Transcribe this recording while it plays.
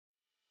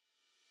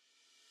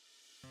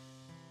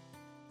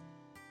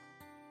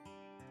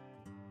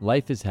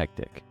Life is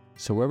hectic,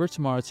 so wherever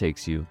tomorrow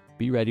takes you,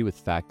 be ready with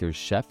Factor's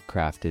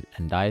chef-crafted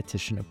and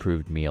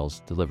dietitian-approved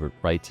meals delivered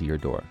right to your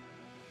door.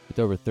 With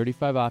over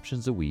 35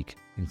 options a week,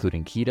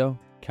 including keto,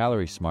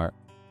 calorie smart,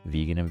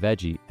 vegan and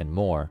veggie, and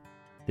more,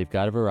 they've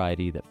got a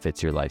variety that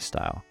fits your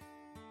lifestyle.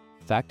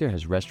 Factor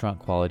has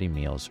restaurant-quality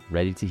meals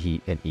ready to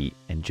heat and eat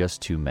in just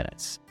 2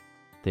 minutes.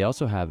 They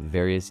also have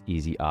various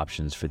easy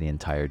options for the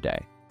entire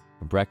day,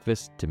 from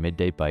breakfast to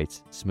midday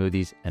bites,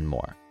 smoothies, and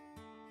more.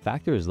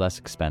 Factor is less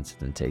expensive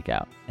than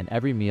takeout, and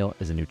every meal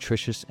is a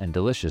nutritious and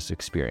delicious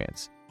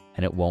experience,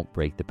 and it won't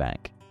break the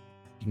bank.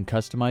 You can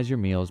customize your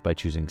meals by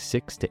choosing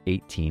 6 to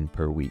 18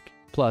 per week.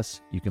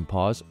 Plus, you can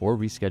pause or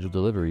reschedule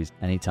deliveries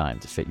anytime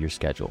to fit your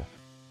schedule.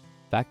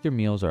 Factor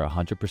meals are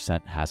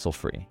 100%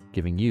 hassle-free,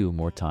 giving you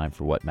more time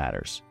for what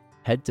matters.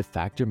 Head to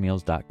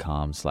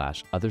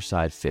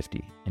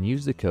factormeals.com/otherside50 and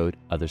use the code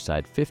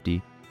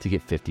otherside50 to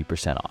get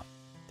 50% off.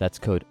 That's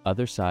code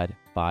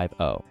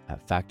otherside50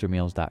 at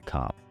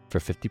factormeals.com for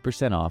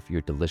 50% off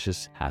your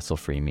delicious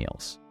hassle-free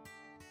meals.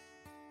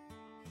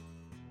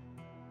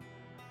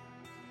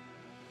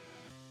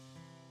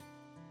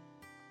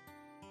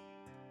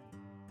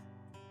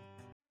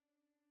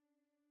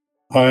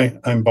 Hi,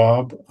 I'm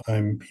Bob.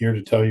 I'm here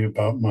to tell you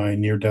about my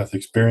near-death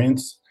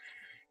experience.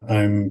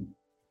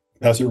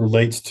 As it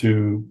relates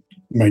to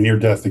my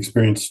near-death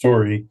experience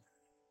story,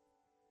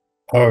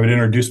 how I would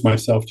introduce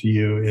myself to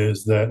you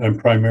is that I'm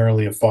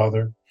primarily a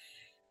father.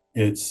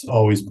 It's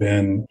always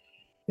been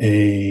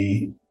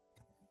a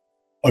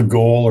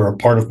goal or a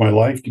part of my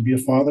life to be a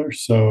father.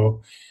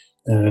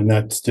 And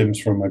that stems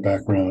from my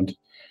background.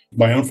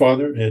 My own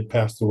father had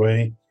passed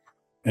away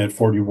at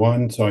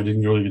 41, so I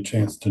didn't really get a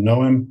chance to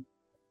know him.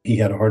 He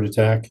had a heart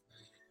attack.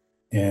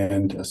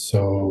 And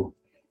so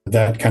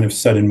that kind of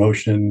set in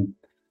motion,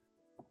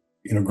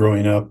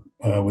 growing up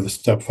with a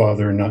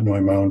stepfather and not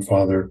knowing my own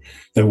father,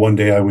 that one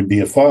day I would be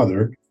a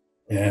father.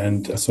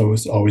 And so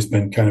it's always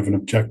been kind of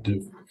not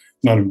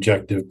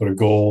objective, but a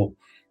goal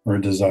or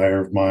a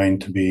desire of mine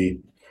to be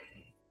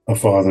a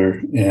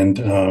father.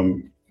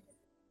 And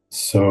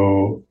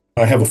so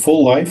I have a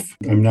full life.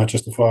 I'm not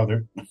just a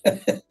father.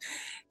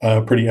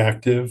 Pretty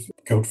active,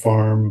 goat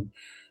farm.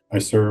 I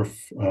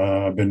surf.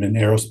 I've been in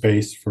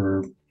aerospace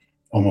for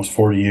almost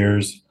 40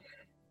 years.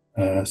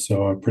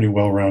 So a pretty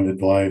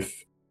well-rounded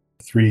life.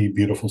 3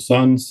 beautiful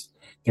sons.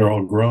 They're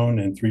all grown,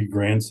 and 3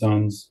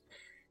 grandsons.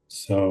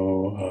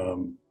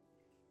 So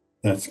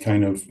that's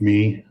kind of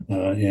me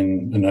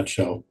in a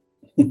nutshell.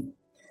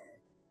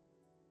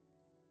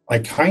 I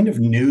kind of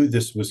knew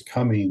this was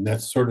coming.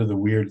 That's sort of the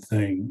weird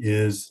thing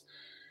is,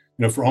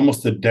 for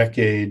almost a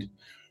decade,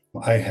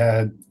 I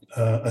had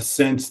a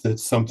sense that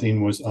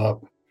something was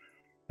up.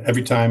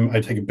 Every time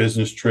I take a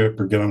business trip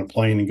or get on a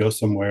plane and go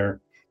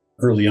somewhere,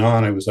 early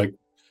on, I was like,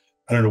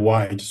 I don't know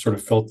why, I just sort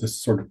of felt this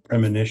sort of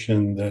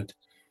premonition that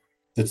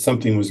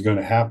something was going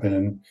to happen.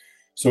 And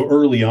so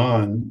early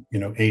on,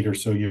 8 or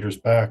so years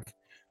back,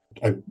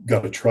 I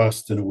got a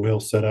trust and a will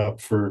set up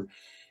for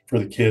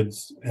the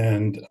kids,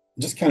 and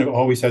just kind of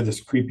always had this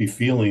creepy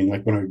feeling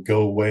like when I would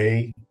go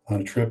away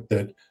on a trip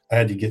that I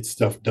had to get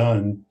stuff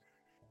done.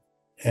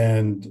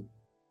 And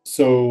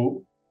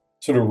so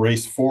sort of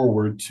race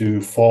forward to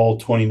fall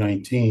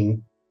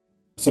 2019.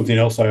 Something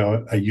else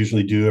I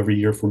usually do every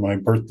year for my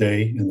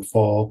birthday in the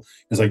fall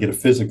is I get a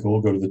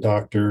physical, go to the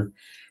doctor.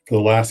 For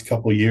the last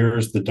couple of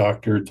years, the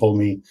doctor told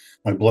me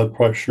my blood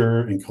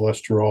pressure and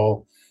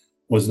cholesterol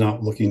was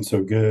not looking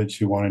so good.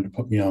 She wanted to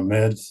put me on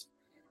meds.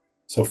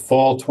 So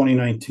fall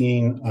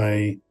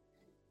 2019,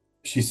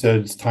 she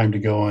said, it's time to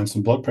go on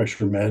some blood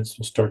pressure meds.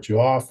 We'll start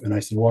you off. And I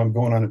said, well, I'm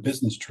going on a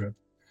business trip.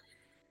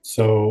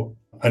 So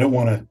I don't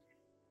want to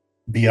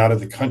be out of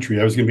the country.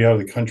 I was going to be out of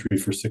the country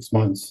for 6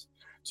 months.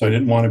 So I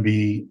didn't want to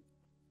be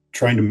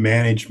trying to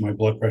manage my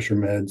blood pressure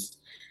meds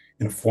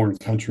in a foreign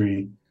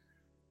country.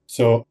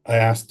 So I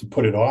asked to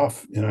put it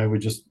off, and I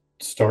would just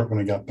start when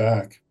I got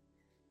back.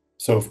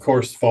 So of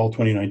course, fall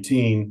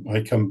 2019,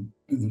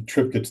 the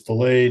trip gets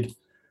delayed.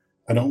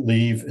 I don't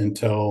leave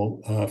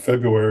until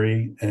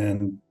February,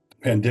 and the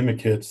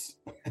pandemic hits.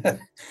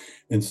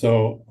 And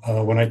so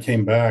when I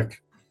came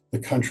back, the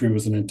country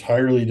was an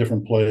entirely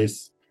different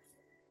place.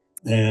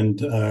 And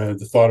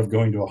the thought of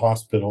going to a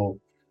hospital,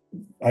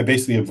 I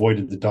basically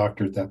avoided the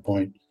doctor at that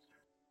point.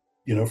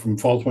 From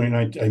fall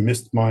 2019, I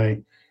missed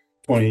my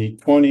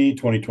 2020,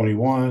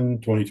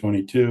 2021,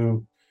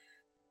 2022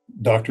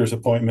 doctor's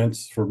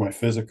appointments for my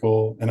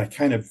physical. And I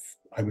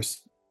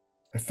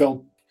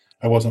felt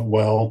I wasn't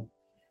well.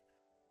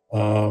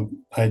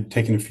 I'd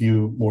taken a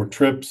few more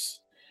trips.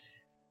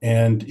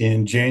 And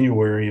in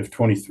January of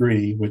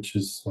 23, which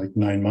is like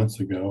 9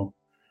 months ago,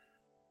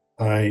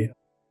 I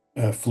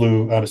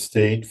flew out of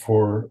state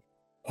for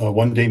a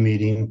one-day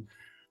meeting.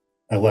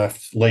 I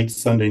left late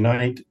Sunday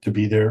night to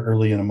be there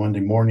early on a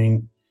Monday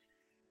morning.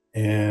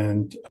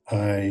 And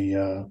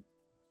I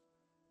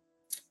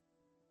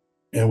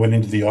went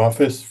into the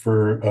office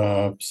for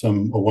a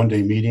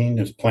one-day meeting.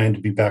 It was planned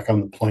to be back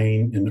on the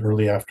plane in the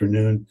early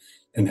afternoon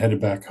and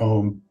headed back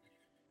home.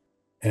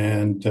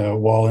 And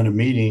while in a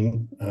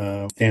meeting,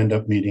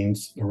 stand-up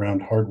meetings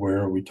around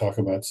hardware, we talk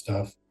about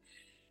stuff.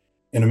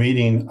 In a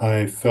meeting,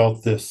 I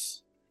felt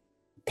this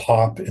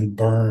pop and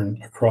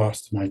burn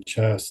across my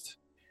chest.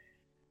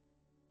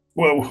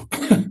 Whoa.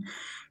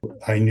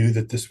 I knew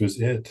that this was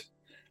it.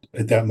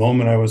 At that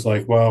moment, I was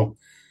like, wow,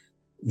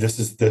 this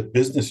is the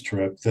business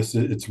trip.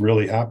 It's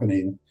really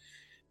happening.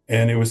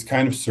 And it was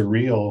kind of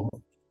surreal.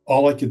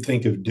 All I could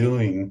think of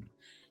doing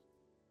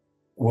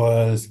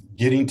was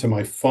getting to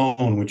my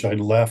phone, which I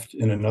left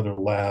in another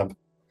lab,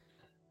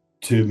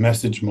 to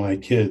message my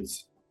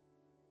kids.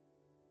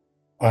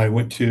 I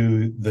went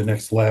to the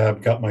next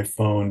lab, got my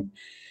phone.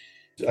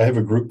 I have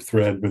a group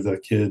thread with the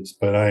kids,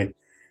 but I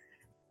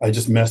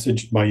just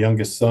messaged my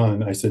youngest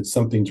son. I said,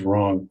 something's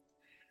wrong.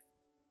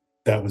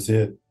 That was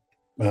it.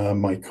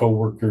 My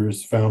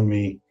coworkers found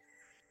me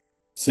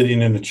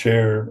sitting in a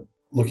chair,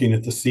 looking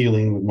at the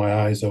ceiling with my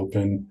eyes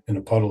open in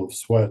a puddle of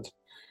sweat.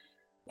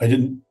 I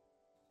didn't,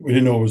 we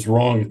didn't know what was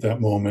wrong at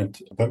that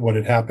moment, but what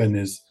had happened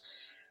is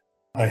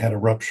I had a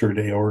ruptured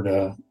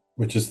aorta,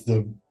 which is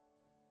the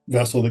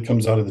vessel that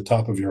comes out of the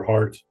top of your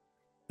heart,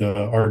 the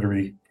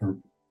artery or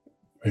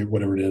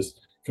whatever it is,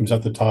 comes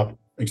out the top,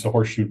 makes a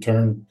horseshoe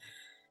turn.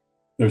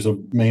 There's a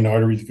main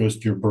artery that goes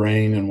to your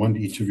brain and one to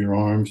each of your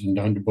arms and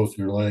down to both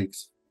your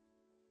legs.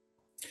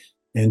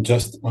 And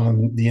just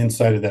on the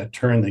inside of that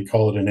turn, they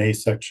call it an A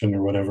section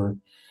or whatever,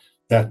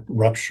 that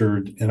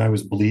ruptured and I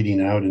was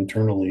bleeding out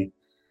internally.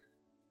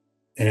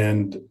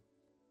 And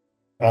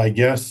I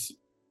guess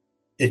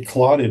it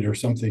clotted or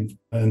something.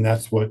 And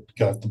that's what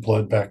got the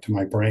blood back to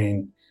my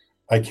brain.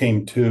 I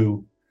came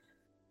to,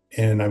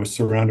 and I was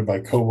surrounded by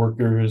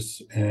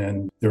coworkers,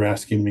 and they're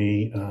asking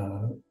me,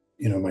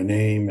 my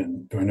name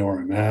and do I know where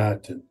I'm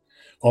at? And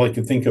all I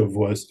could think of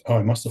was, oh,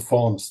 I must have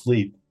fallen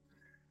asleep.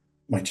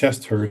 My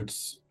chest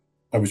hurts.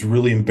 I was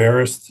really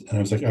embarrassed, and I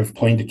was like, I have a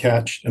plane to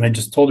catch, and I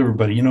just told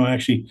everybody,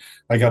 actually,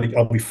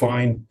 I'll be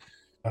fine.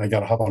 I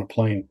got to hop on a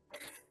plane.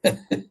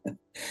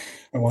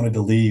 I wanted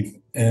to leave,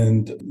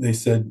 and they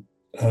said,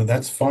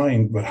 that's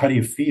fine, but how do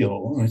you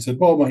feel? And I said,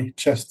 well, my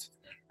chest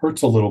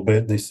hurts a little bit.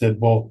 And they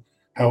said, well,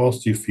 how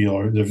else do you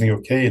feel? Is everything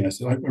okay? And I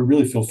said, I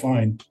really feel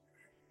fine.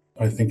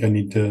 I think I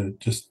need to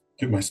just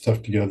get my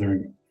stuff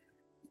together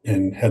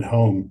and head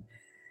home.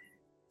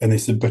 And they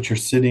said, but you're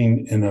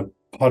sitting in a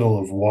puddle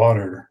of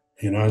water.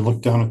 I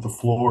looked down at the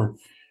floor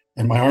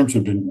and my arms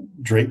had been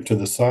draped to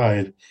the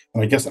side.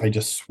 And I guess I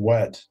just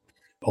sweat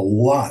a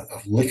lot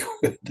of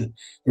liquid. There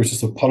was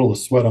just a puddle of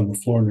sweat on the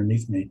floor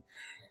underneath me.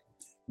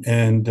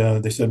 And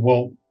they said,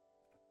 well,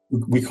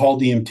 we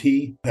called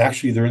EMT.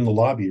 Actually, they're in the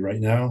lobby right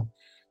now.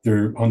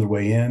 They're on the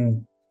way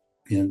in.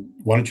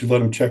 Why don't you let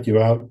them check you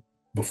out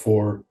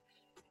before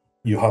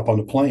you hop on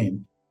the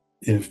plane?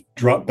 If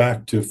drop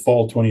back to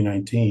fall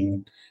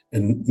 2019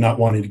 and not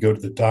wanting to go to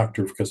the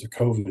doctor because of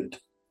COVID.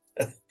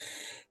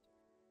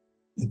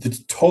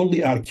 It's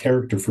totally out of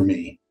character for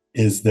me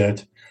is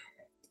that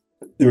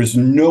there is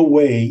no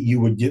way you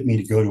would get me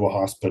to go to a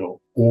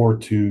hospital or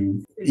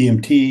to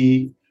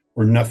EMT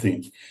or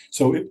nothing.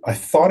 So I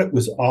thought it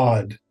was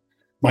odd.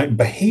 My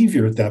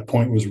behavior at that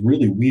point was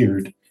really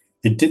weird.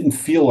 It didn't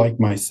feel like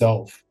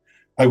myself.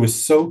 I was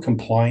so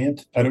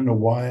compliant. I don't know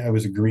why I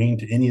was agreeing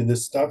to any of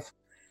this stuff.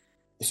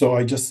 So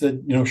I just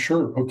said,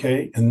 sure,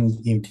 okay. And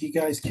the EMT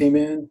guys came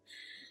in.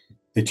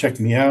 They checked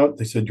me out.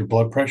 They said, your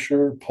blood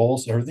pressure,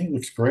 pulse, everything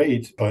looks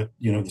great. But,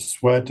 the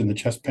sweat and the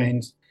chest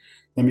pains,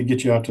 let me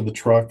get you out to the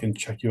truck and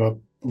check you up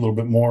a little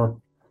bit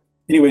more.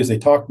 Anyways, they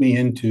talked me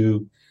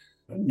into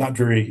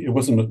it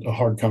wasn't a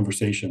hard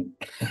conversation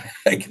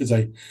because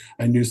I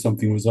knew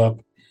something was up.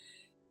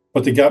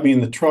 But they got me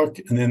in the truck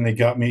and then they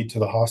got me to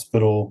the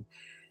hospital,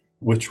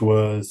 which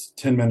was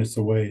 10 minutes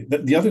away.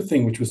 The other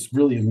thing, which was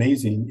really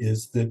amazing,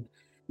 is that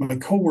my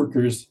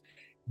coworkers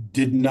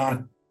did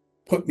not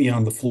put me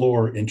on the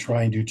floor and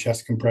try and do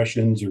chest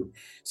compressions or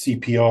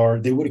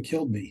CPR. They would have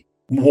killed me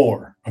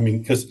more. I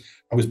mean, because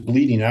I was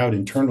bleeding out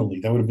internally.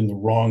 That would have been the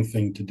wrong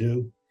thing to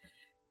do.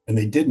 And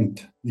they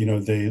didn't.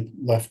 They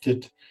left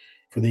it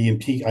for the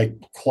EMT. I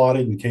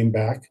clotted and came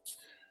back.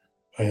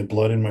 I had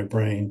blood in my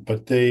brain.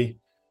 But the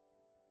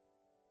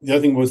other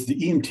thing was the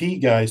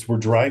EMT guys were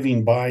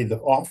driving by the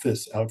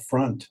office out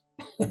front.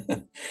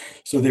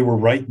 So they were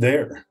right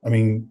there. I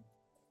mean,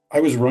 I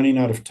was running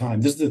out of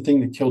time. This is the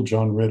thing that killed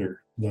John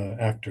Ritter, the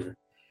actor,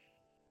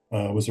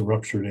 was a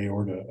ruptured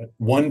aorta.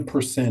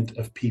 1%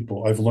 of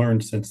people, I've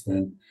learned since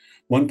then,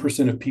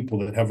 1% of people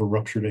that have a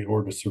ruptured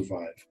aorta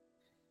survive.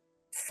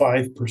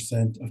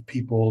 5% of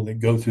people that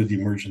go through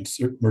the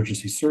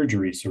emergency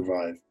surgery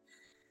survive.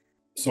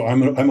 So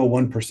I'm a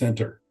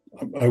 1%er.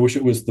 I wish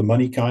it was the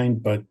money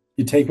kind, but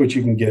you take what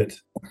you can get.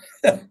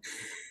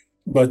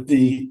 But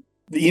the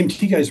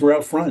EMT guys were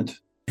out front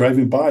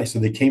driving by. So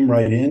they came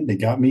right in, they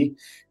got me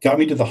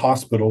to the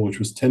hospital, which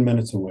was 10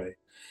 minutes away.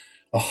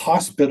 A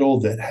hospital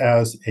that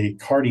has a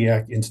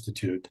cardiac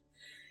institute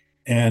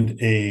and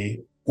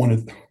one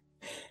of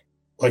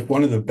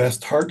the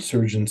best heart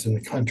surgeons in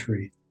the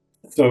country.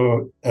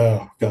 So,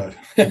 oh God,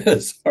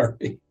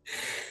 sorry.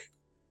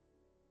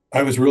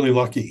 I was really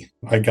lucky.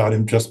 I got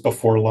him just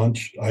before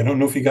lunch. I don't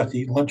know if he got to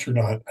eat lunch or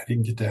not. I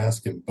didn't get to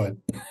ask him, but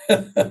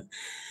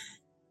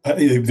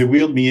they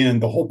wheeled me in.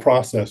 The whole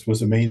process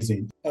was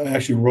amazing. I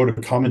actually wrote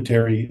a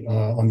commentary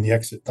on the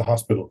exit, the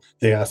hospital.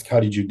 They asked, "How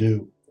did you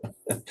do?"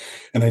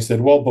 And I said,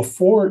 "Well,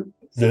 before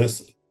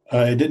this,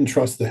 I didn't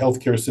trust the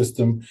healthcare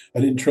system. I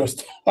didn't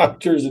trust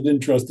doctors. I didn't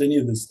trust any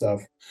of this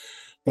stuff.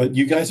 But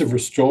you guys have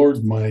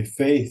restored my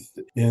faith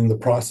in the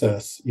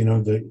process.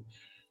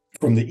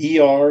 From the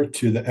ER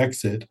to the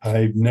exit,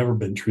 I've never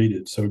been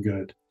treated so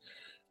good."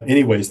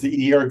 Anyways,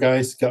 the ER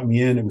guys got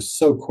me in. It was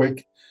so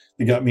quick.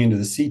 They got me into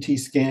the CT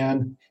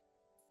scan.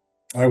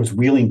 I was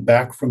wheeling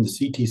back from the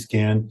CT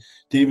scan,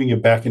 didn't even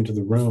get back into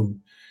the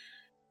room.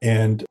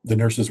 And the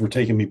nurses were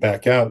taking me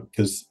back out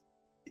because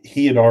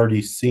he had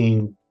already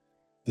seen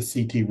the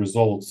CT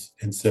results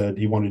and said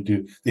he wanted to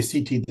do, they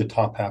CT'd the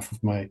top half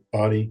of my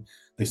body.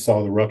 They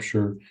saw the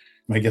rupture.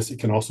 And I guess it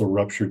can also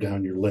rupture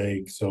down your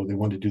leg. So they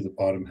wanted to do the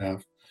bottom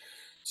half.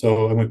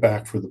 So I went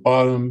back for the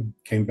bottom,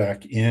 came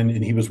back in,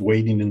 and he was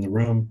waiting in the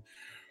room.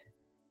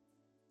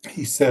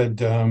 He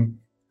said,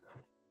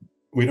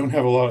 "We don't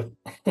have a lot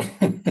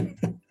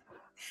of,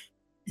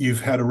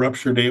 you've had a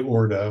ruptured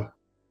aorta.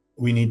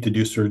 We need to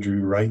do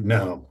surgery right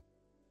now.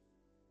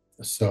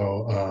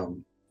 So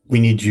we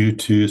need you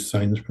to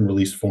sign some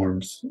release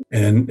forms."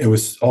 And it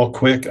was all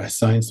quick. I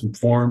signed some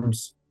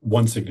forms,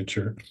 one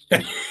signature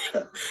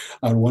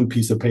on one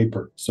piece of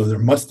paper. So there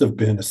must have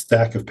been a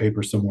stack of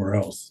paper somewhere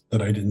else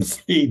that I didn't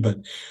see, but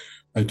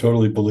I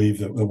totally believe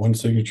that the one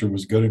signature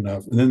was good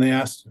enough. And then they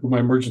asked who my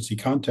emergency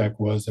contact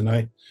was, and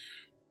I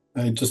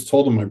just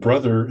told them my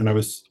brother, and I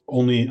was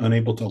only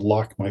unable to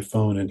lock my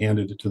phone and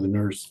handed it to the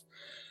nurse.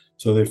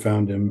 So they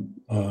found him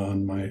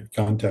on my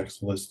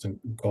contacts list and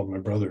called my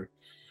brother.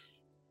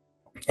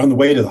 On the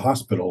way to the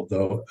hospital,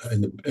 though,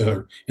 in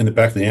the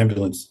back of the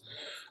ambulance,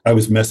 I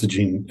was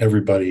messaging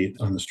everybody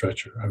on the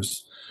stretcher. I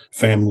was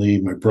family,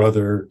 my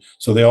brother,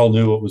 so they all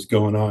knew what was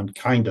going on,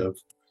 kind of.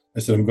 I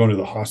said, "I'm going to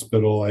the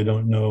hospital. I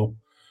don't know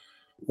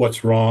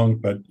what's wrong,"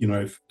 but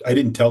I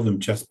didn't tell them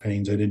chest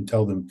pains. I didn't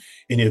tell them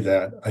any of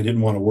that. I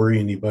didn't want to worry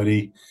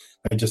anybody.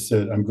 I just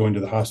said, "I'm going to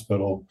the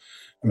hospital.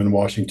 I'm in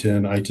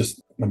Washington. I'm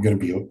going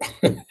to be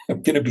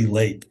I'm going to be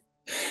late."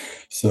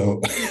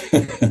 So,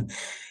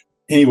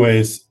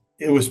 anyways,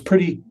 it was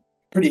pretty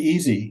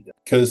easy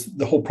because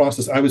the whole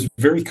process, I was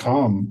very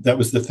calm. That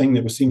was the thing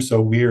that seemed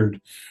so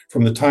weird.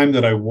 From the time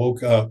that I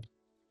woke up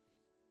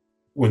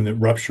when it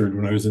ruptured,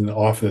 when I was in the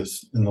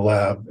office in the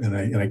lab, and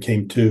I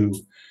came to,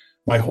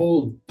 my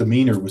whole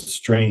demeanor was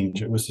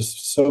strange. It was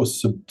just so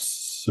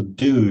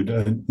subdued,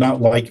 and not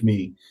like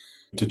me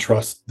to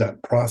trust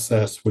that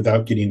process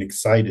without getting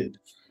excited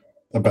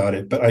about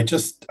it. But I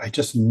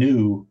just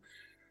knew,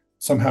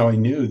 somehow I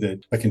knew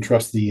that I can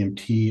trust the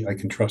EMT, I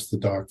can trust the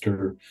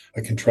doctor,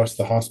 I can trust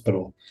the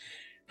hospital.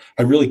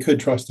 I really could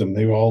trust them.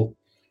 They all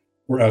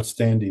were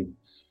outstanding.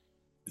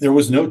 There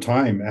was no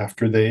time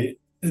after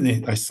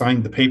I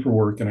signed the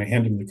paperwork and I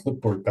handed them the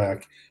clipboard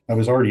back. I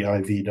was already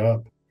IV'd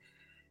up,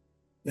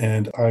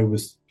 and I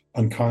was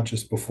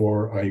unconscious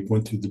before I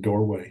went through the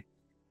doorway,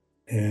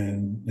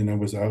 and I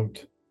was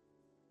out.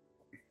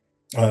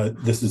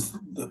 This is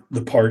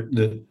the part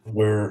that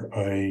where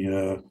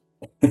I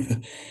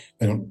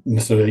don't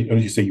necessarily,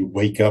 you say you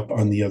wake up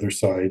on the other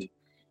side,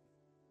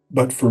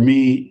 but for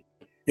me,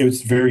 it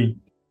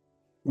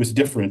was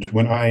different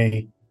when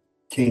I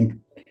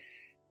came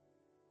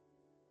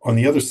on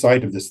the other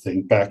side of this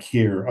thing back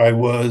here. I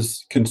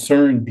was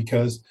concerned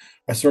because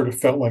I sort of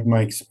felt like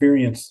my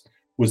experience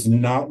was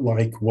not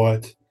like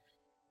what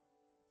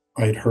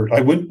I had heard.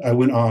 I went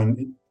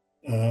on.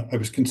 I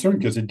was concerned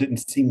because it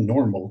didn't seem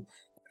normal.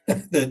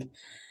 That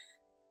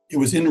it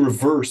was in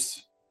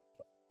reverse.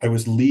 I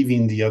was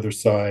leaving the other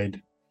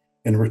side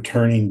and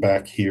returning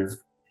back here.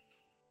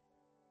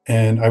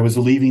 And I was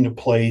leaving a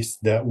place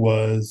that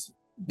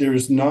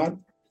there's not,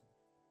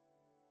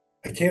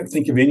 I can't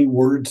think of any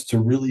words to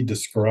really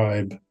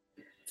describe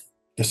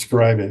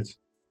it.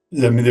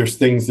 I mean, there's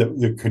things that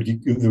we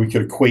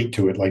could equate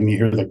to it, like you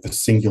hear like the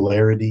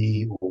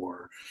singularity,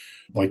 or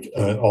like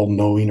all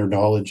knowing or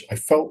knowledge. I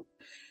felt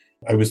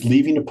I was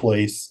leaving a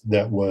place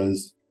that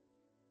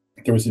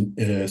there was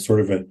a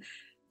sort of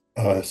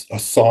a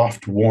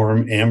soft,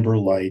 warm amber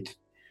light,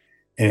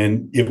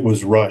 and it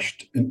was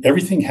rushed, and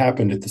everything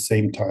happened at the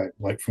same time.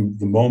 Like from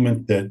the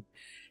moment that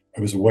I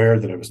was aware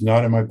that I was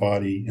not in my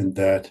body, and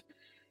that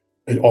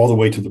all the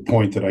way to the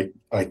point that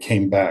I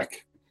came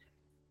back,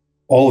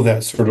 all of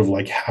that sort of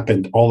like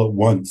happened all at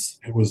once.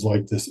 It was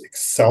like this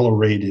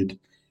accelerated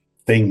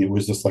thing. It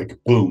was just like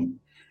boom.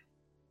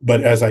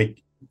 But as I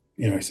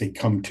say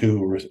come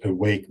to or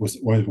awake, was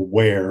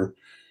aware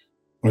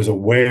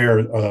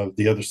of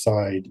the other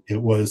side,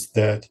 it was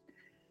that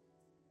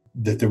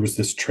there was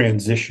this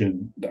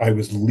transition. I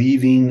was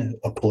leaving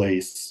a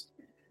place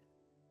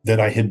that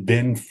I had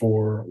been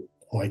for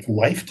like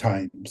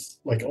lifetimes,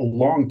 like a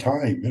long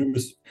time. And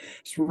it's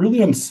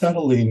really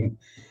unsettling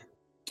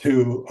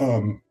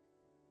to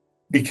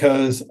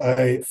because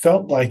I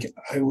felt like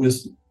I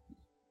was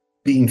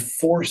being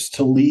forced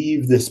to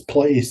leave this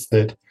place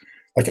that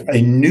Like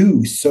I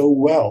knew so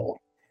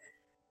well,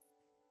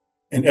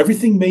 and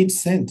everything made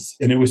sense.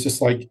 And it was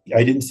just like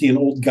I didn't see an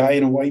old guy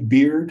in a white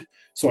beard,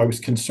 so I was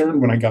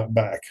concerned when I got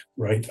back.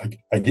 Right, like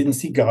I didn't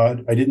see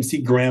God, I didn't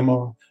see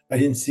Grandma, I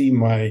didn't see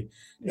my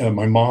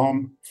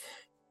mom.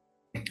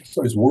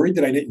 So I was worried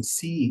that I didn't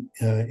see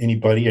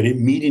anybody, I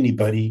didn't meet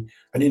anybody,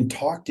 I didn't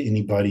talk to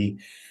anybody.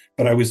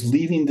 But I was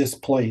leaving this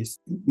place.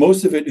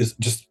 Most of it is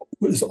just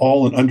was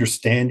all an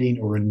understanding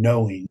or a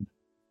knowing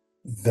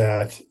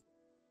that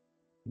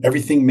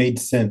everything made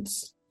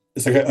sense.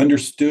 It's like I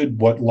understood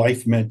what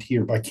life meant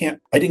here, but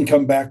I didn't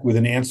come back with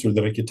an answer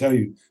that I could tell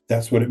you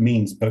that's what it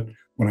means. But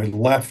when I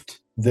left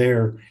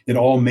there, it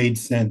all made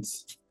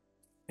sense.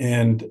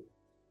 And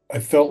I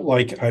felt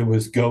like I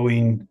was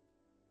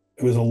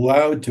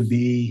allowed to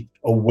be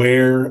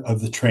aware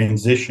of the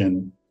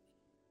transition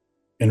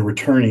and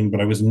returning,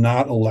 but I was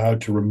not allowed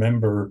to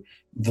remember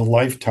the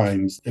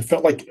lifetimes. It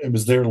felt like it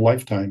was their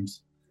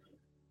lifetimes.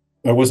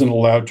 I wasn't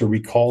allowed to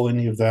recall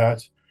any of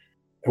that.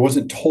 I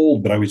wasn't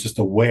told, but I was just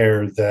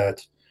aware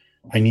that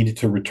I needed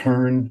to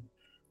return.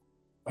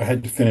 I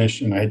had to finish,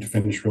 and I had to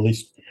finish really,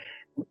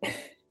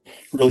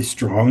 really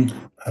strong.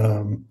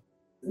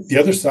 The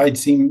other side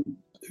seemed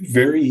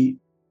very.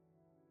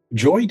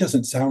 Joy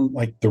doesn't sound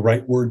like the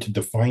right word to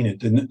define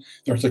it, and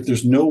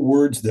there's no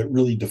words that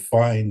really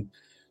define,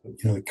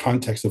 the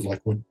context of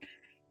like what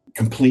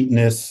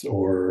completeness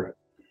or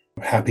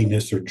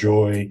happiness or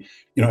joy.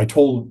 I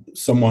told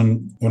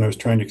someone when I was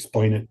trying to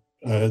explain it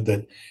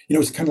that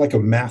it's kind of like a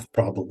math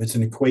problem. It's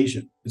an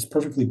equation. It's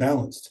perfectly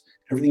balanced.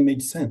 Everything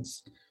made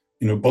sense.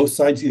 Both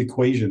sides of the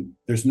equation.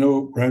 There's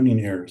no rounding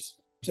errors.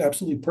 It's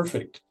absolutely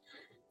perfect.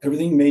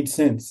 Everything made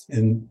sense,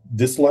 and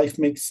this life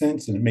makes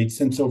sense, and it made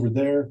sense over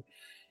there.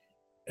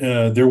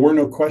 There were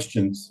no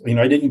questions.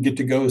 I didn't get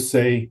to go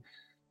say,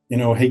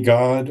 hey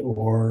God,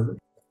 or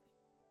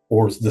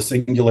the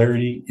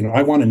singularity.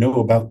 I want to know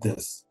about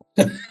this.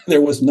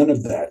 There was none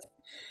of that.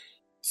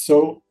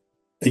 So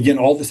again,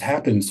 all this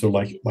happened so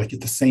like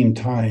at the same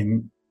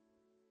time.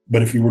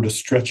 But if you were to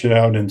stretch it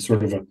out in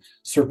sort of a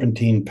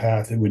serpentine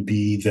path, it would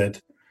be that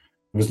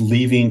I was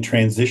leaving,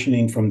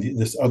 transitioning from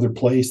this other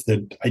place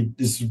that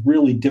is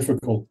really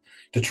difficult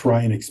to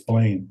try and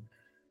explain.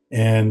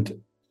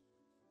 And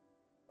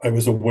I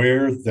was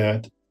aware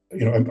that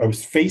I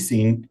was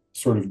facing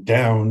sort of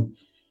down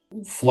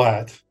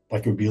flat,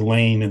 like I would be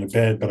laying in a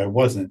bed, but I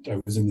wasn't. I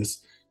was in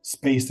this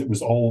space that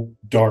was all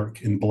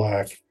dark and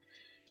black.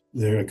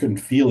 There, I couldn't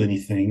feel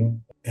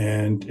anything,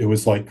 and it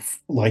was like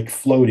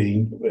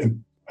floating.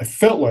 And I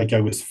felt like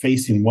I was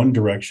facing one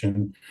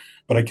direction,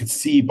 but I could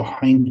see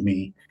behind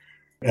me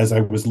as I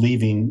was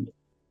leaving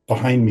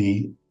behind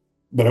me,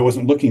 but I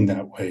wasn't looking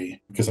that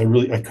way because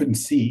I couldn't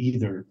see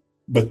either.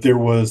 But there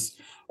was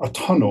a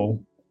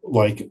tunnel,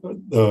 like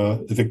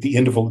the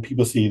end of all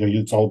people see,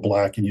 it's all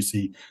black and you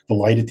see the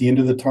light at the end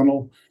of the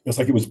tunnel. It's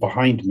like it was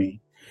behind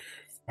me.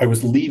 I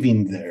was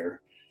leaving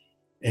there,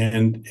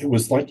 and it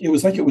was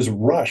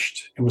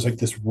rushed. It was like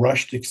this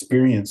rushed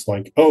experience,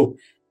 like, oh,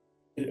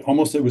 it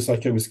was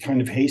like it was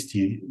kind of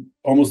hasty,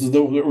 almost as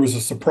though there was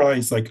a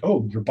surprise, like,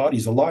 oh, your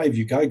body's alive,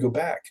 you got to go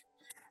back,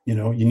 you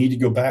need to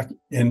go back.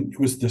 And it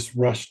was this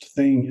rushed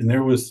thing, and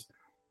there was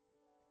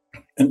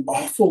an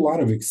awful lot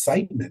of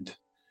excitement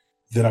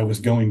that I was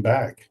going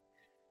back.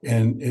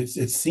 And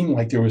it seemed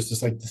like there was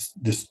just like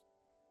this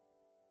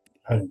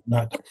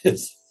not it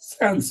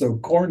sounds so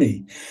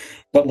corny,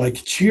 but like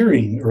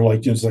cheering, or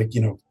like just like,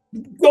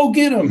 go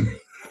get him.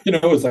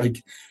 It was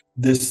like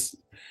this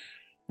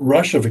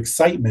rush of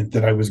excitement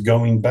that I was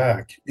going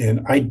back,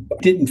 and I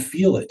didn't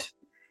feel it.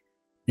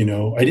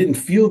 I didn't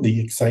feel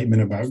the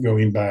excitement about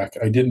going back.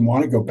 I didn't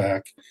want to go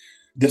back.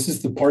 This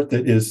is the part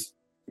that is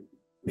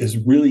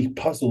really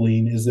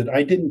puzzling, is that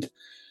I didn't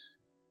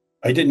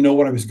know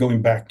what I was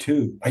going back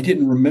to. I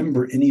didn't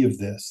remember any of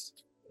this.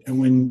 And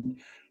when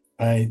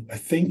I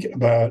think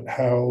about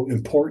how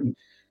important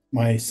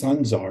my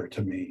sons are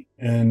to me,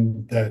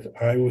 and that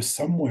I was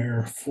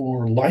somewhere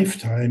for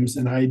lifetimes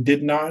and I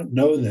did not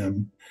know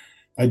them,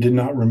 I did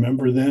not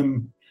remember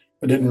them,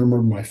 I didn't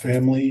remember my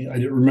family, I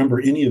didn't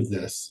remember any of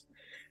this.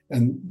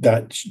 And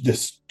that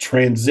this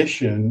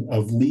transition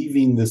of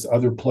leaving this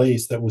other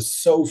place that was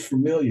so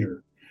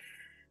familiar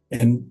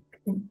and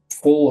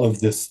full of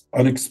this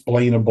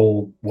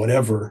unexplainable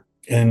whatever,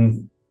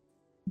 and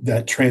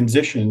that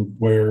transition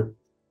where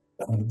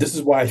this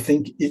is why I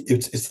think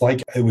it's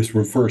like it was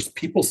reversed.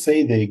 People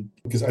say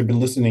because I've been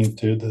listening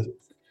to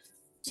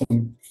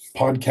some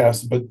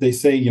podcasts, but they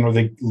say,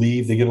 they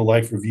leave, they get a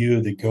life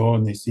review, they go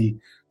and they see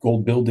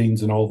gold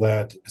buildings and all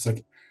that. It's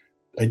like,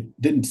 I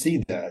didn't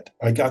see that.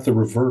 I got the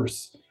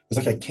reverse. It's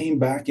like I came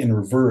back in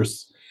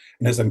reverse.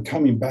 And as I'm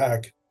coming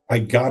back, I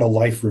got a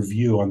life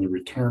review on the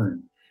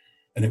return.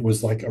 And it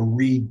was like a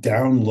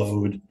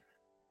re-download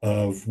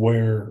of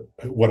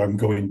what I'm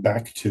going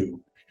back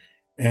to.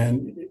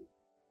 And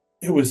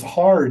it was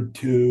hard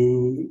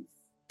to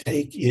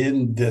take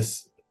in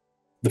this.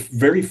 The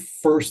very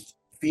first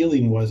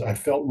feeling was I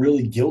felt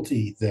really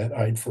guilty that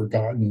I'd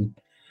forgotten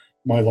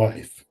my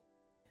life.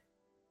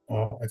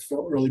 I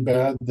felt really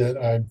bad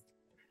that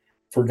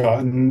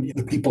forgotten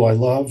the people I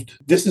loved.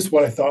 This is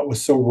what I thought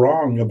was so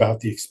wrong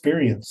about the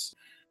experience.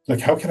 Like,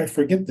 how can I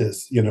forget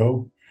this,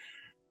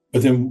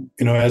 But then,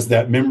 as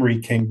that memory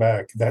came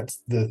back,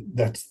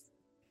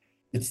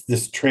 it's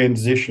this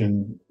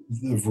transition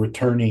of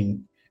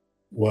returning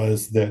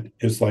was that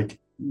it's like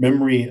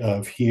memory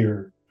of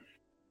here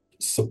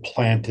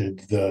supplanted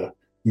the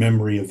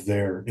memory of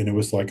there. And it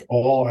was like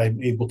all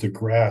I'm able to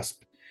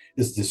grasp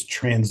is this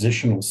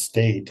transitional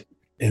state.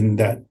 And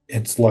that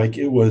it's like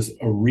it was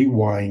a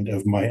rewind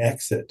of my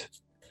exit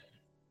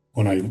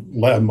when I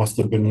left, must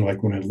have been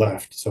like when I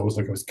left. So it was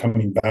like I was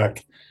coming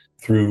back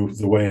through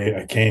the way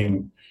I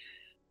came.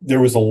 There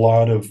was a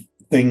lot of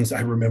things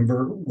I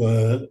remember,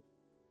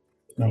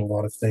 not a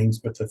lot of things,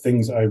 but the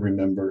things I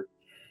remember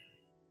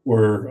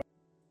were,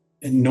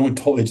 and no one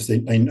told me, just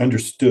I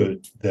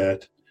understood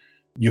that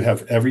you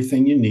have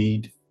everything you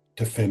need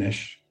to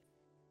finish.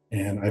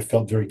 And I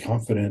felt very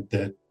confident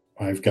that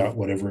I've got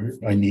whatever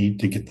I need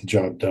to get the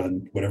job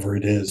done, whatever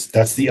it is.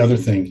 That's the other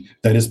thing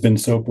that has been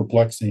so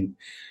perplexing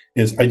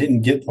is I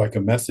didn't get like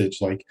a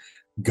message like,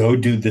 go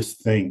do this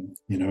thing,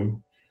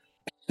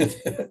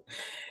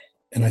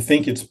 And I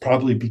think it's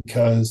probably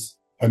because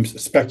I'm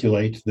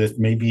speculate that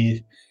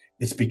maybe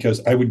it's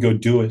because I would go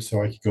do it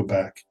so I could go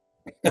back.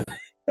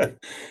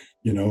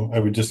 I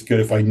would just go,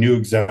 if I knew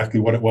exactly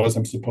what it was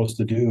I'm supposed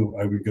to do,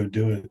 I would go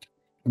do it.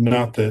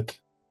 Not that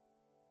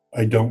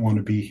I don't want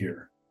to be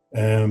here.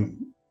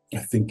 I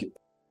think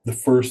the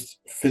first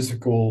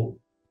physical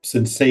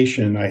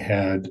sensation I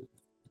had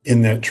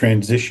in that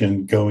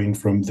transition going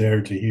from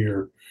there to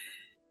here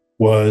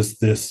was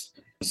this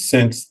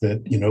sense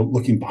that,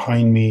 looking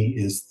behind me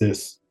is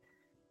this,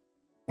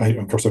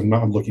 of course, I'm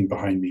not looking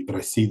behind me, but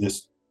I see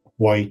this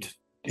white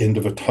end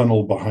of a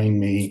tunnel behind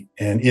me.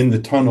 And in the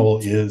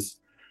tunnel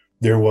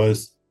there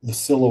was the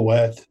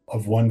silhouette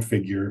of one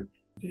figure.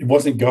 It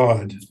wasn't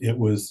God. It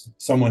was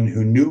someone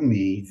who knew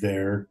me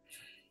there.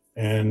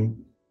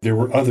 And there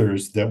were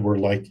others that were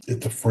like at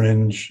the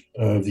fringe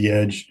of the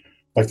edge,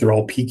 like they're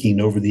all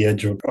peeking over the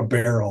edge of a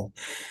barrel.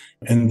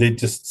 And they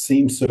just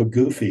seemed so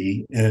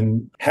goofy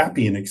and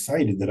happy and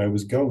excited that I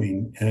was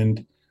going.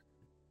 And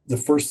the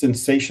first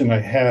sensation I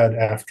had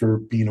after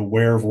being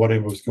aware of what I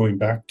was going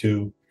back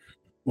to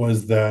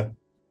was that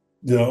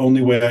the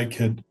only way I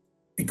could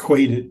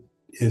equate it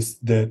is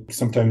that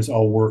sometimes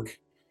I'll work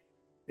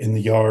in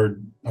the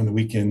yard on the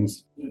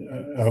weekends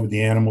out with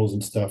the animals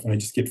and stuff, and I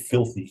just get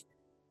filthy,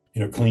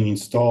 cleaning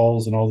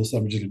stalls and all this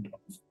stuff. I just get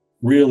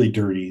really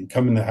dirty and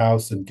come in the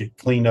house and get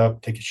cleaned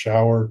up, take a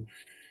shower,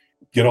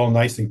 get all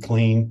nice and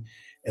clean,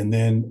 and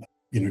then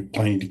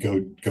planning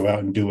to go out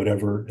and do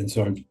whatever. And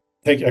so I'm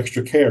take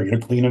extra care,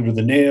 clean under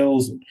the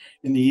nails and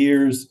in the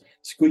ears,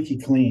 squeaky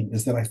clean.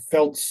 Is that I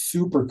felt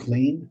super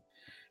clean,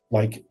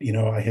 like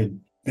I had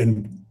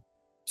been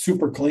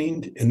super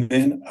cleaned, and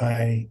then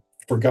I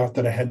forgot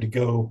that I had to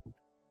go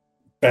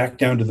back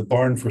down to the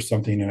barn for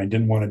something, and I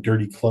didn't want to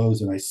dirty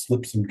clothes, and I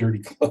slipped some dirty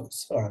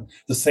clothes on,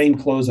 the same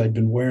clothes I'd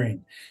been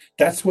wearing.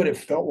 That's what it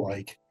felt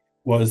like,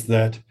 was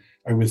that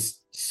I was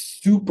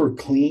super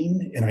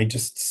clean and I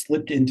just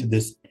slipped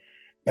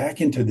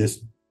back into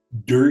this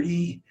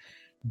dirty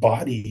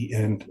body.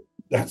 And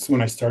that's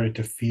when I started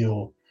to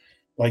feel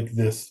like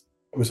this.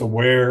 I was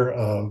aware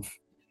of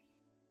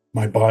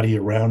my body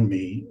around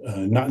me,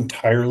 not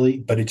entirely,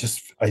 but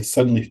I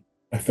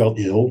felt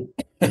ill.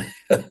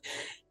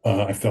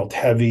 I felt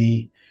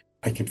heavy.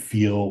 I could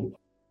feel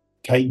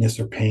tightness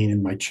or pain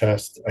in my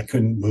chest. I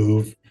couldn't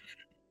move.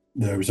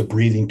 There was a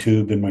breathing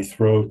tube in my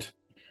throat.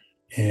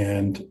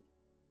 And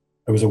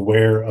I was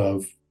aware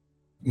of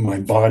my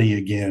body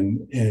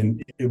again.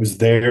 And it was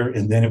there.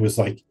 And then it was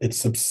like it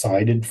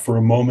subsided for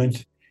a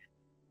moment.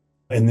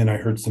 And then I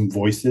heard some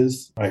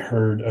voices. I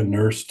heard a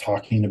nurse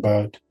talking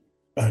about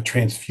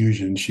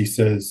transfusion. She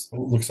says, "It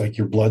looks like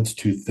your blood's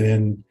too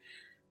thin.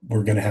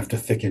 We're going to have to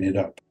thicken it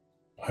up."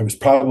 I was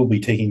probably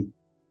taking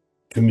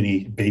too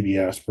many baby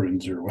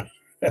aspirins or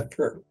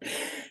whatever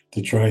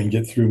to try and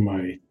get through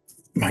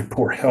my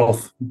poor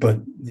health. But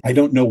I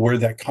don't know where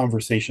that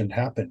conversation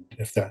happened,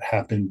 if that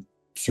happened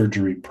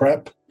surgery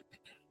prep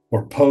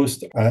or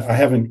post. I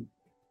haven't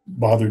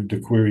bothered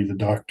to query the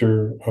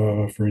doctor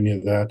for any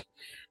of that.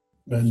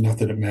 Not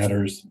that it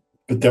matters.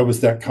 But that was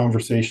that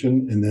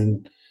conversation. And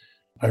then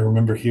I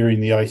remember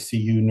hearing the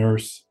ICU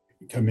nurse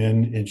come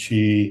in, and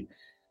she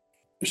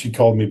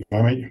called me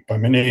by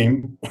my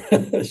name.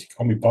 She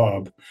called me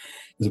Bob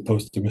as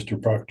opposed to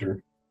Mr.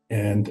 Proctor.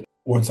 And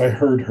once I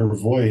heard her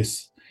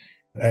voice,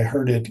 I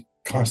heard it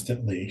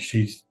constantly.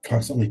 She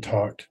constantly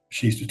talked.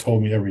 She used to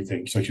told me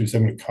everything. So she was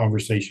having a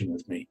conversation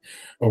with me.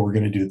 Oh, we're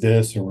going to do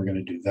this, or we're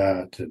going to do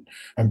that. And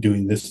I'm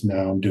doing this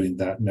now. I'm doing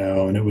that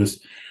now. And it was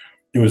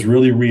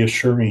really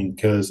reassuring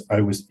because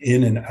I was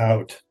in and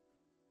out.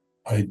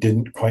 I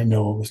didn't quite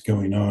know what was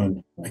going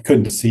on. I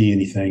couldn't see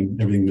anything.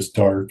 Everything was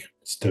dark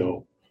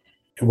still.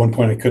 At one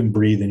point, I couldn't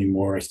breathe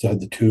anymore. I still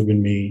had the tube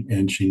in me,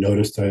 and she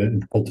noticed I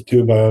had pulled the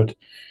tube out.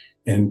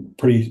 And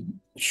pretty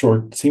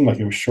short, it seemed like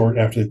it was short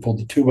after they pulled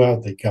the tube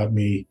out, they got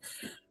me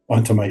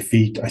onto my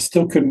feet. I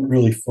still couldn't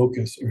really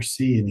focus or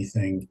see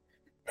anything.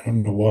 I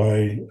don't know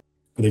why,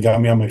 but they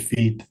got me on my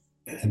feet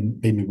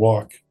and made me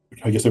walk.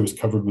 I guess I was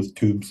covered with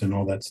tubes and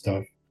all that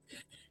stuff.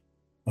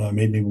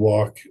 Made me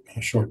walk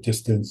a short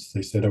distance.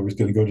 They said I was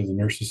going to go to the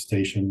nurse's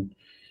station,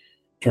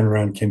 turn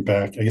around, came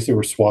back. I guess they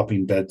were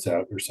swapping beds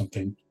out or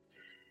something.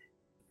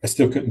 I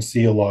still couldn't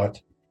see a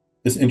lot.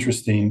 What's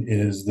interesting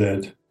is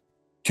that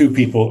two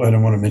people, I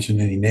don't want to mention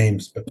any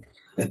names, but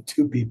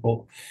two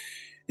people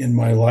in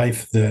my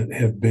life that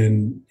have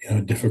been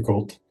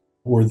difficult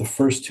were the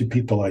first two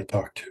people I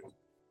talked to.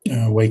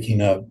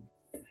 Waking up,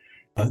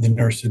 the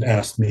nurse had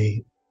asked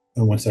me,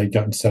 once I'd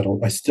gotten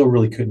settled, I still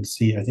really couldn't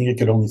see. I think I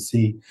could only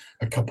see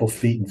a couple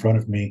feet in front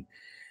of me.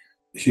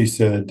 She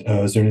said,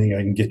 is there anything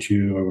I can get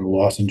you? A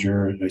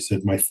lozenge? I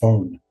said, my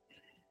phone.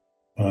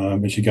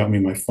 And she got me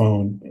my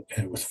phone,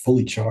 and it was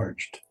fully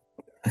charged.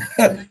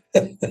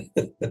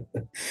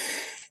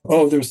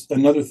 Oh, there's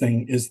another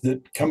thing is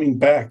that coming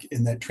back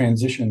in that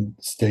transition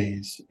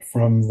stage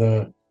from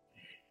the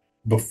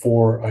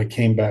before I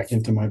came back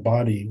into my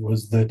body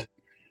was that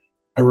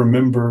I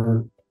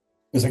remember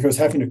it was like I was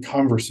having a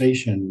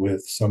conversation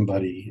with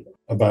somebody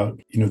about,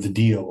 the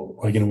deal.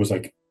 Like, and it was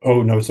like,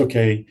 oh, no, it's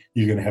okay.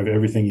 You're going to have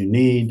everything you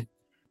need.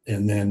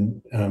 And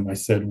then I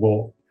said,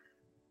 well,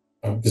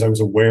 because I was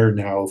aware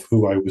now of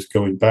who I was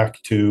going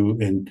back to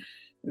and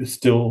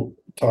still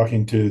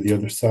talking to the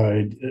other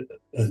side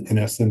in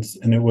essence.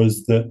 And it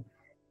was that,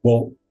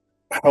 well,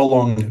 how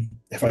long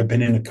have I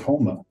been in a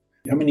coma?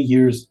 How many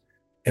years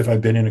have I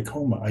been in a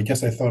coma? I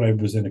guess I thought I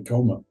was in a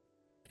coma.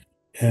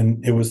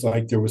 And it was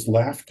like there was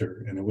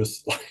laughter, and it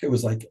was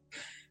like,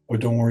 oh,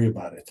 don't worry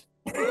about it.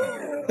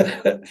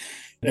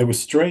 It was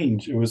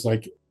strange. It was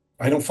like,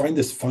 I don't find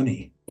this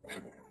funny.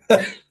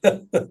 But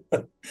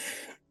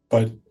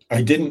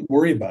I didn't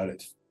worry about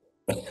it.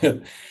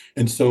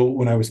 And so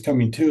when I was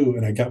coming to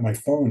and I got my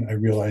phone, I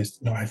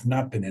realized, no, I've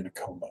not been in a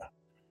coma.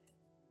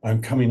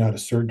 I'm coming out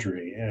of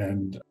surgery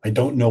and I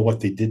don't know what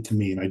they did to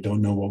me and I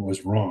don't know what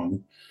was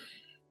wrong.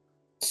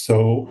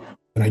 So,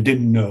 and I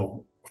didn't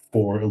know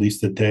for at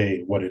least a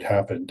day what had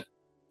happened.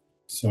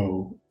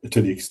 So,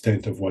 to the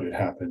extent of what had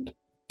happened.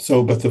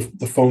 So, but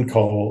the phone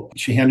call,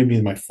 she handed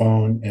me my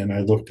phone and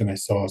I looked and I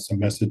saw some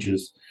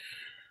messages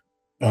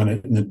on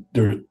it. And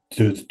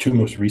the two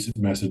most recent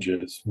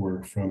messages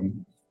were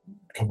from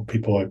a couple of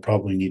people I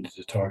probably needed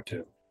to talk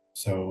to.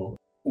 So,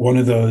 one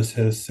of those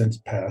has since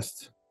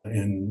passed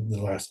in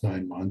the last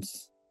 9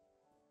 months,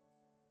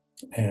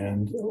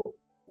 and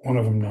one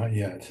of them not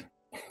yet.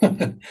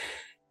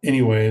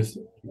 Anyways,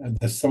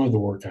 that's some of the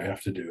work I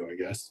have to do, I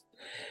guess,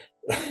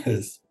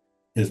 is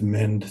is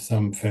mend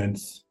some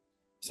fence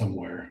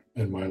somewhere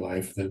in my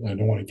life that I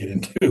don't want to get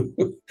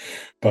into.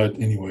 But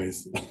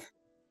anyways,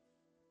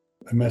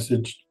 I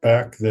messaged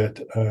back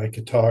that I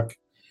could talk,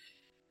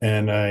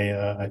 and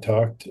I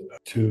talked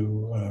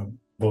to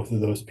both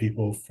of those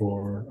people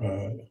for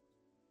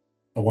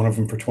one of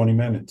them for 20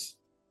 minutes.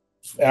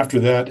 After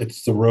that,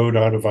 it's the road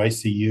out of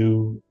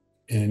ICU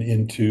and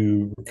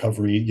into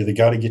recovery. Yeah, they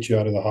got to get you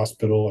out of the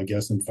hospital, I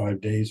guess, in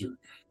 5 days or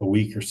a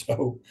week or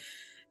so.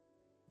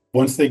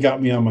 Once they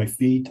got me on my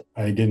feet,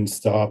 I didn't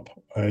stop.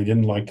 I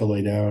didn't like to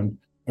lay down.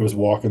 I was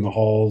walking the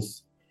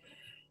halls.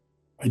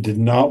 I did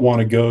not want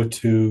to go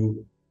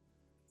to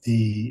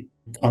the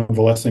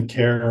convalescent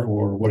care,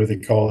 or what do they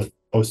call it,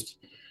 post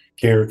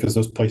care, because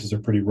those places are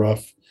pretty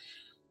rough.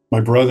 My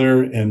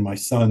brother and my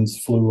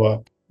sons flew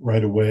up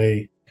right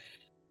away,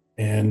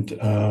 and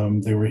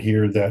they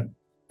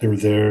were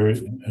there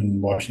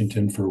in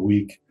Washington for a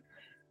week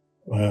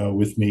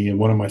with me. And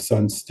one of my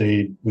sons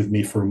stayed with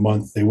me for a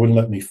month. They wouldn't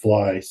let me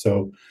fly.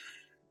 So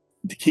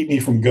to keep me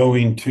from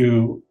going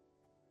to,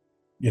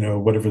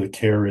 whatever the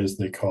care is,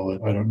 they call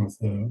it. I don't know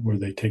where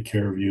they take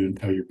care of you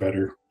until you're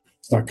better.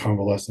 It's not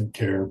convalescent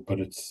care, but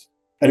I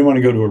didn't want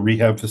to go to a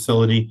rehab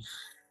facility.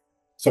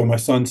 So my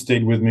son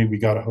stayed with me. We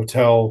got a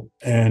hotel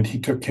and he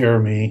took care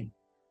of me.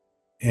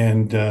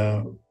 And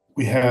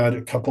we had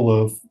a couple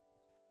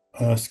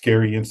of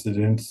scary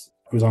incidents.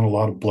 I was on a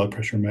lot of blood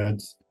pressure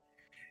meds,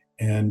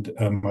 and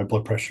my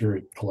blood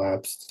pressure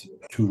collapsed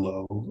too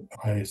low.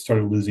 I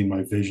started losing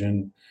my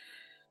vision,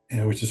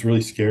 which is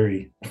really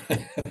scary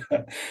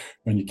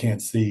when you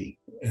can't see.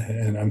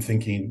 And I'm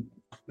thinking,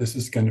 this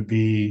is going to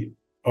be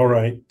all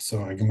right.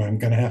 So I'm going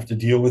to have to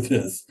deal with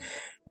this.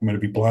 I'm going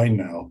to be blind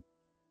now.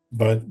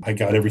 But I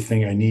got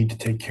everything I need to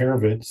take care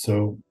of it.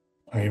 So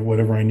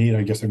whatever I need,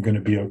 I guess I'm going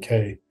to be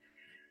okay.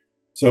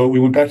 So we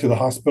went back to the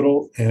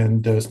hospital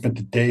and spent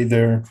the day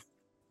there.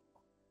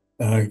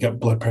 Got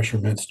blood pressure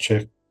meds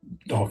checked,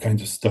 all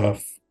kinds of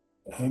stuff.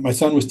 My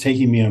son was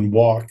taking me on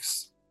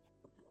walks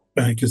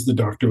because the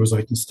doctor was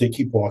like,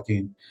 keep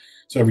walking.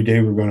 So every day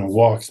we were going on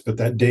walks. But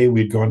that day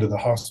we'd gone to the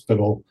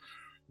hospital,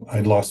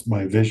 I'd lost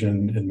my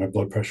vision and my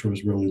blood pressure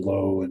was really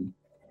low. And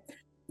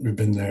we'd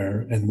been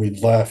there and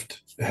we'd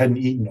left, hadn't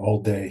eaten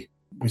all day.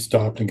 We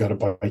stopped and got a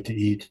bite to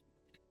eat.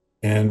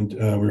 And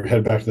we were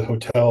headed back to the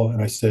hotel.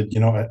 And I said,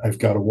 I've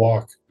got to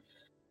walk.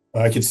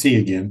 I could see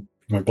again.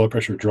 My blood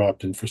pressure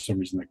dropped, and for some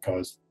reason that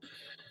caused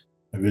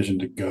my vision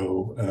to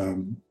go.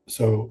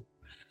 So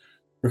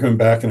we're coming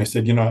back, and I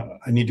said,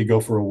 I need to go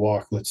for a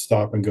walk. Let's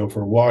stop and go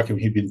for a walk. And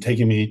he'd been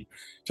taking me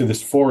to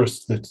this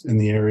forest that's in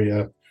the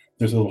area.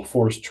 There's a little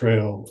forest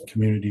trail,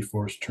 community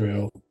forest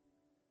trail.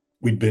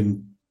 We'd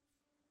been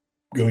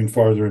going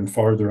farther and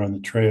farther on the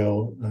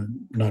trail,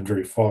 not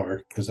very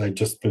far, because I'd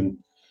just been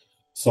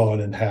sawed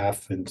in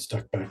half and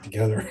stuck back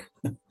together.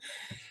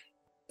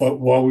 But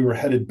while we were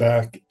headed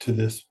back to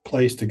this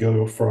place to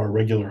go for our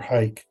regular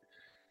hike,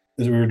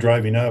 as we were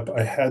driving up,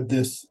 I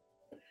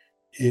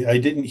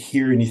didn't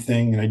hear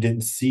anything and I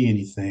didn't see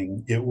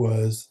anything. It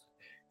was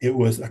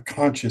a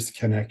conscious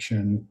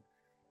connection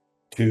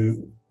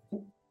to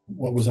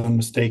what was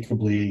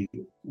unmistakably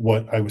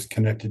what I was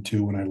connected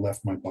to when I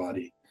left my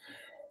body.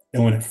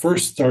 And when it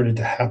first started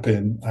to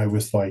happen, I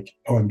was like,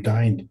 oh, I'm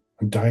dying.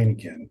 I'm dying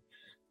again.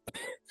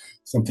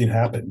 Something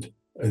happened.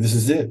 This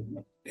is it.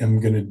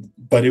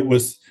 But it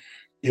was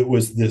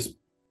this,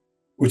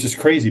 which is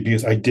crazy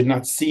because I did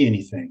not see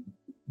anything,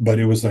 but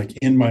it was like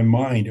in my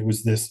mind, it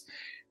was this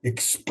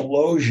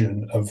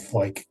explosion of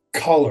like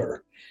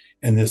color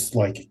and this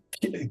like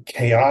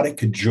chaotic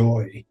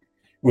joy. It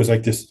was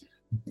like this,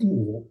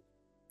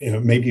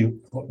 maybe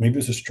it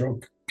was a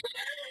stroke.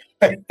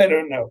 I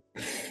don't know,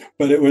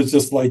 but it was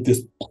just like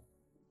this,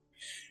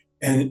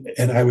 and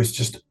I was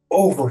just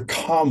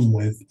overcome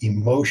with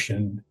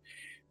emotion,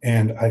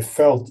 and I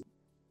felt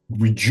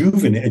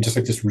rejuvenated, just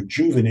like this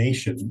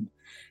rejuvenation.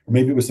 Or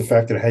maybe it was the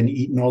fact that I hadn't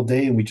eaten all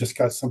day and we just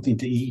got something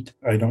to eat.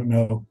 I don't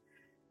know,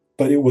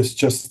 but it was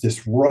just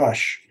this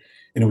rush,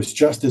 and it was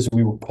just as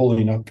we were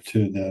pulling up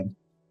to the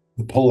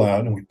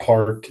pullout and we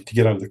parked to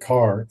get out of the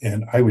car,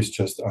 and I was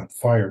just on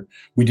fire.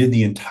 We did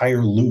the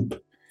entire loop.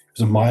 It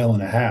was a mile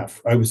and a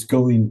half. I was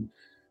going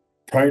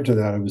prior to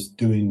that. I was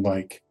doing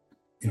like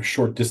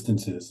short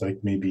distances, like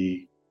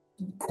maybe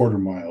quarter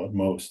mile at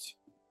most.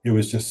 It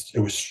was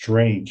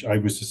strange. I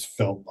was just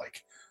felt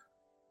like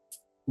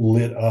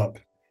lit up,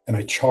 and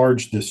I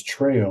charged this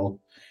trail.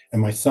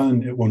 And my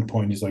son at one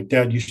point, he's like,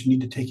 "Dad, you should need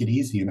to take it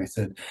easy." And I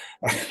said,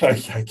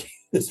 I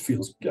this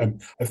feels,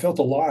 I felt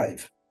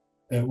alive.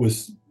 It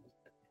was,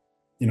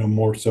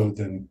 more so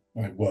than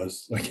I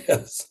was, I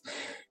guess.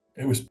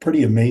 It was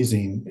pretty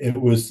amazing.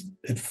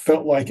 It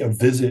felt like a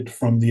visit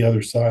from the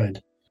other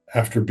side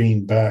after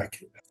being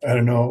back. I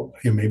don't know,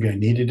 maybe I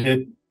needed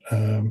it.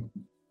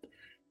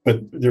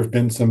 But there have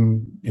been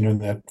some, in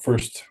that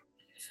first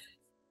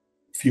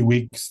few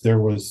weeks, there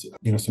was,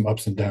 some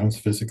ups and downs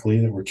physically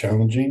that were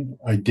challenging.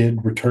 I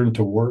did return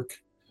to work.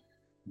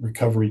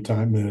 Recovery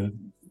time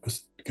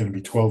was going to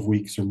be 12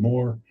 weeks or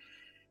more.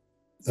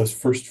 Those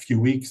first few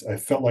weeks, I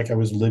felt like I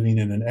was living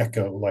in an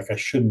echo, like I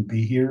shouldn't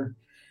be here.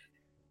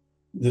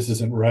 This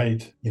isn't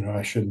right.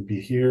 I shouldn't be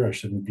here. I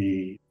shouldn't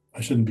be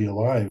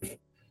alive.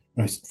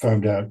 And I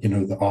found out,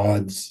 the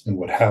odds and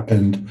what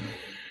happened.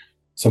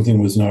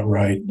 Something was not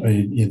right.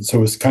 So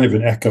it was kind of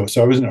an echo.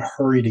 So I was in a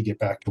hurry to get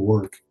back to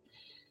work,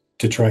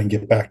 to try and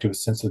get back to a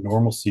sense of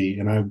normalcy.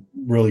 And I'm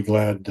really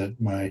glad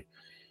that my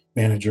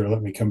manager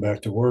let me come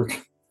back to work.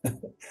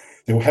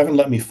 They haven't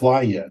let me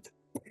fly yet.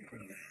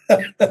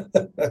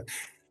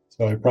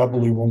 So I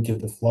probably won't get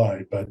to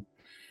fly, but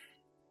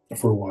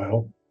for a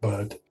while.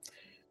 But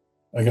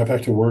I got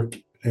back to work,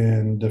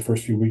 and the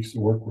first few weeks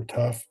of work were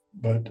tough.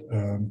 But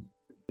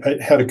I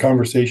had a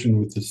conversation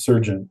with the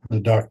surgeon, the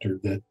doctor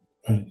that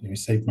he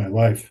saved my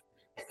life,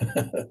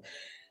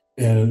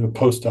 and a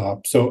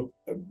post-op. So,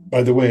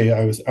 by the way,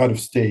 I was out of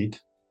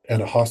state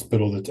at a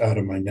hospital that's out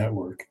of my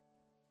network,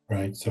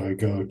 right? So I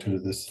go to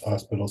this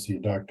hospital, see a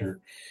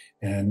doctor,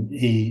 and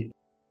he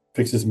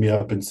fixes me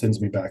up and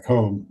sends me back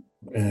home,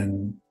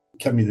 and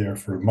kept me there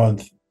for a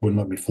month, wouldn't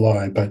let me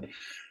fly. But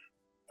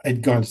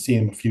I'd gone to see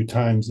him a few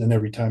times, and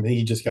every time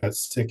he just got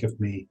sick of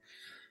me.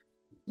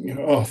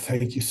 Oh,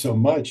 thank you so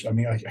much. I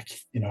mean,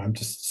 I'm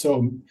just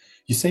so,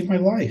 you saved my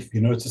life.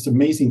 It's this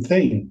amazing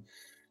thing.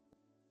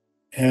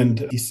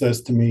 And he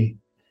says to me,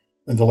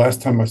 and the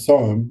last time I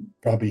saw him,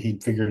 probably he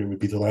figured it would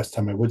be the last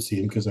time I would see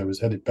him because I was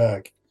headed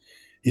back.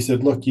 He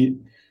said, "Look,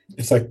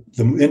 it's like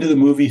the end of the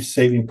movie,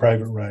 Saving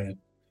Private Ryan.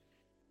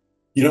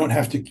 You don't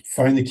have to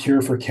find the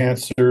cure for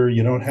cancer.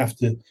 You don't have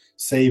to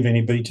save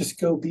anybody. Just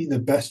go be the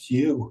best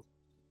you."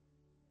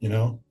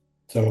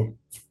 So,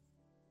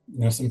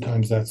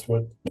 sometimes that's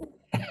what,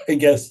 I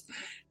guess,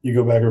 you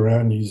go back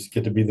around and you just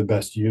get to be the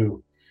best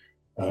you.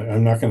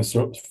 I'm not going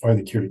to find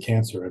the cure to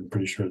cancer. I'm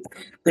pretty sure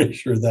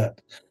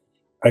that.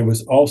 I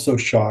was also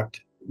shocked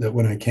that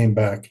when I came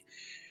back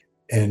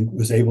and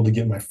was able to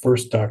get my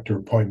first doctor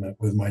appointment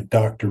with my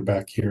doctor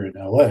back here in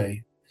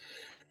LA,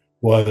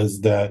 was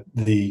that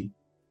the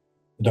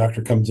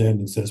doctor comes in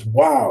and says,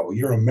 "Wow,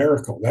 you're a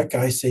miracle. That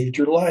guy saved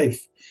your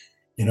life."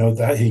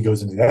 That he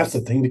goes into, "That's the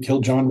thing to kill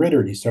John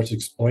Ritter." And he starts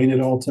explaining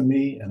it all to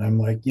me. And I'm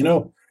like,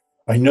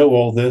 I know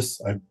all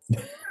this.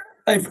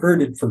 I've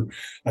heard it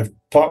I've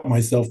taught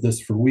myself this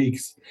for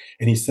weeks.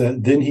 And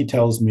then he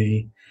tells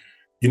me,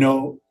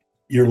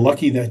 "You're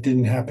lucky that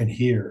didn't happen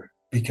here,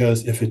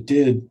 because if it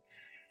did,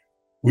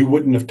 we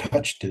wouldn't have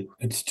touched it.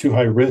 It's too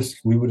high risk.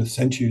 We would have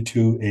sent you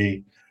to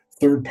a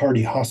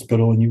third-party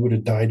hospital and you would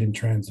have died in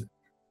transit."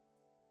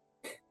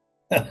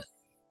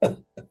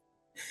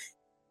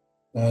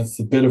 It's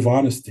a bit of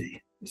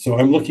honesty. So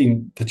I'm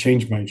looking to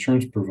change my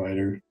insurance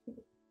provider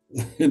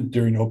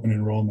during open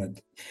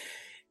enrollment.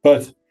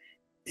 But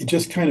it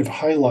just kind of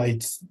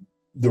highlights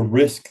the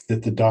risk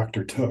that the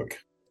doctor took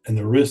and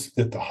the risk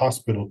that the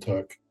hospital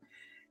took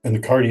and the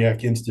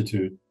Cardiac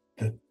Institute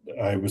that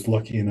I was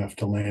lucky enough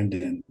to land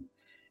in.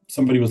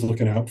 Somebody was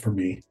looking out for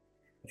me.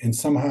 And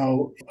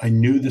somehow I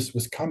knew this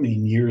was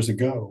coming years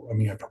ago. I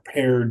mean, I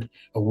prepared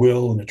a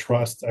will and a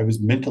trust. I was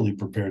mentally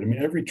prepared. I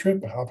mean, every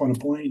trip I hop on a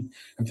plane,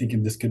 I'm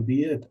thinking this could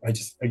be it. I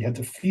had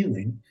the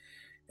feeling.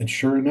 And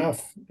sure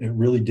enough, it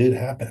really did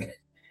happen,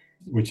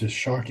 which is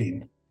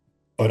shocking.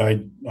 But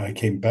I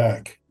came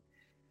back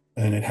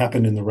and it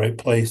happened in the right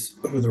place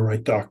with the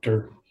right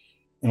doctor.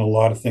 And a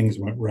lot of things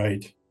went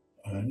right.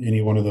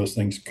 Any one of those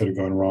things could have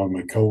gone wrong.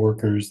 My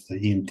coworkers, the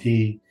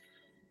EMT,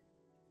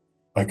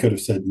 I could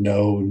have said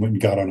no and went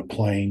and got on a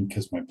plane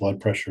because my blood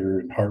pressure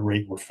and heart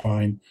rate were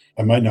fine.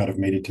 I might not have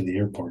made it to the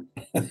airport.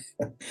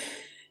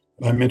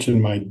 I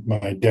mentioned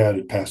my dad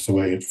had passed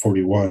away at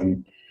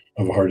 41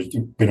 of a heart.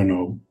 We don't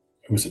know.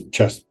 It was a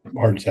chest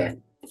heart attack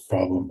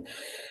problem.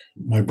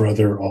 My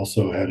brother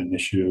also had an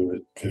issue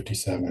at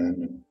 57,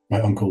 and my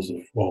uncles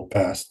have all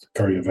passed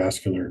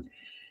cardiovascular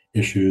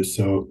issues.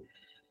 So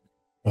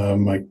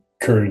my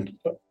current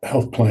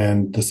health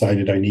plan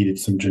decided I needed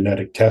some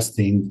genetic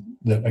testing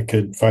that I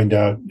could find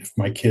out if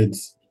my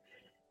kids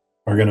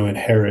are going to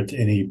inherit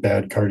any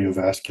bad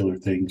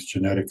cardiovascular things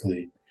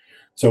genetically.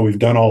 So we've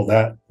done all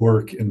that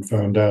work and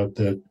found out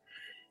that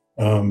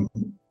um,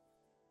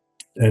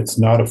 it's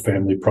not a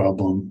family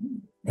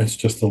problem. It's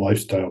just a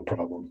lifestyle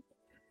problem.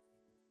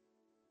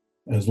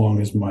 As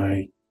long as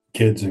my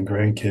kids and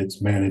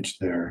grandkids manage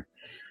their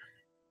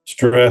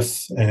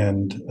stress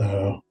and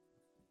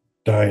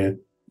diet,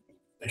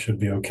 they should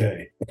be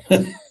okay.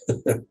 I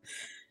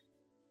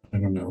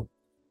don't know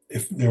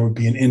if there would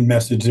be an in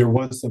message. There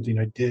was something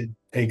I did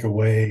take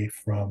away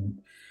from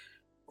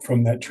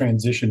that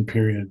transition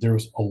period. There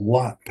was a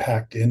lot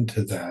packed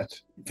into that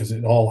because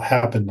it all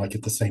happened like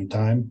at the same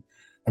time.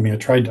 I mean, I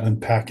tried to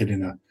unpack it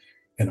in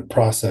a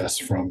process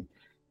from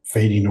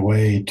fading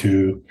away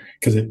to,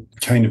 because it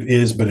kind of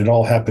is, but it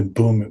all happened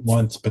boom at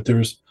once. But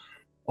there's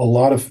a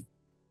lot of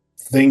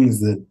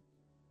things that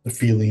the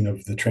feeling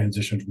of the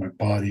transition of my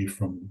body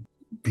from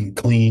being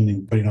clean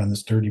and putting on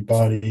this dirty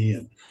body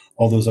and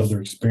all those other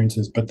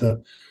experiences. But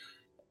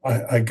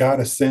I got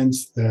a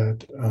sense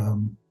that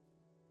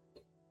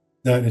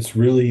it's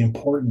really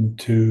important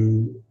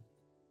to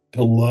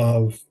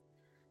love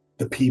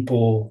the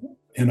people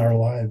in our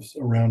lives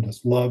around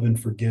us, love and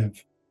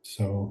forgive.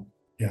 So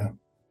yeah.